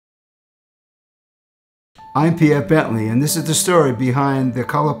I'm P.F. Bentley, and this is the story behind the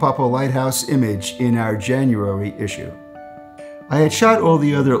Kalaupapa Lighthouse image in our January issue. I had shot all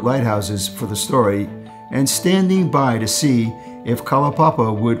the other lighthouses for the story and standing by to see if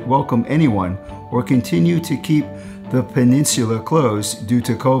Kalaupapa would welcome anyone or continue to keep the peninsula closed due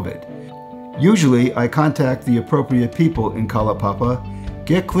to COVID. Usually, I contact the appropriate people in Kalaupapa,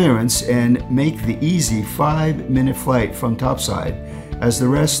 get clearance, and make the easy 5-minute flight from topside, as the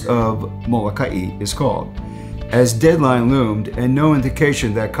rest of Molokai is called. As deadline loomed and no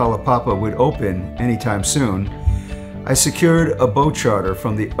indication that Kalaupapa would open anytime soon, I secured a boat charter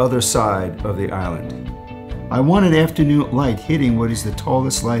from the other side of the island. I wanted afternoon light hitting what is the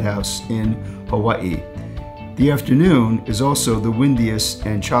tallest lighthouse in Hawaii. The afternoon is also the windiest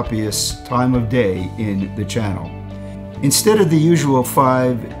and choppiest time of day in the channel. Instead of the usual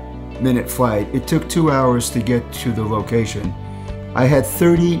 5-minute flight, it took 2 hours to get to the location. I had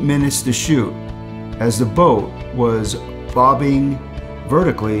 30 minutes to shoot as the boat was bobbing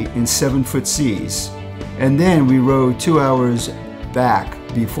vertically in 7-foot seas, and then we rowed 2 hours back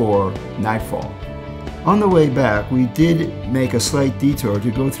before nightfall. On the way back, we did make a slight detour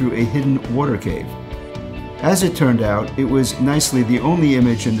to go through a hidden water cave. As it turned out, it was nicely the only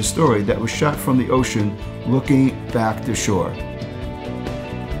image in the story that was shot from the ocean looking back to shore.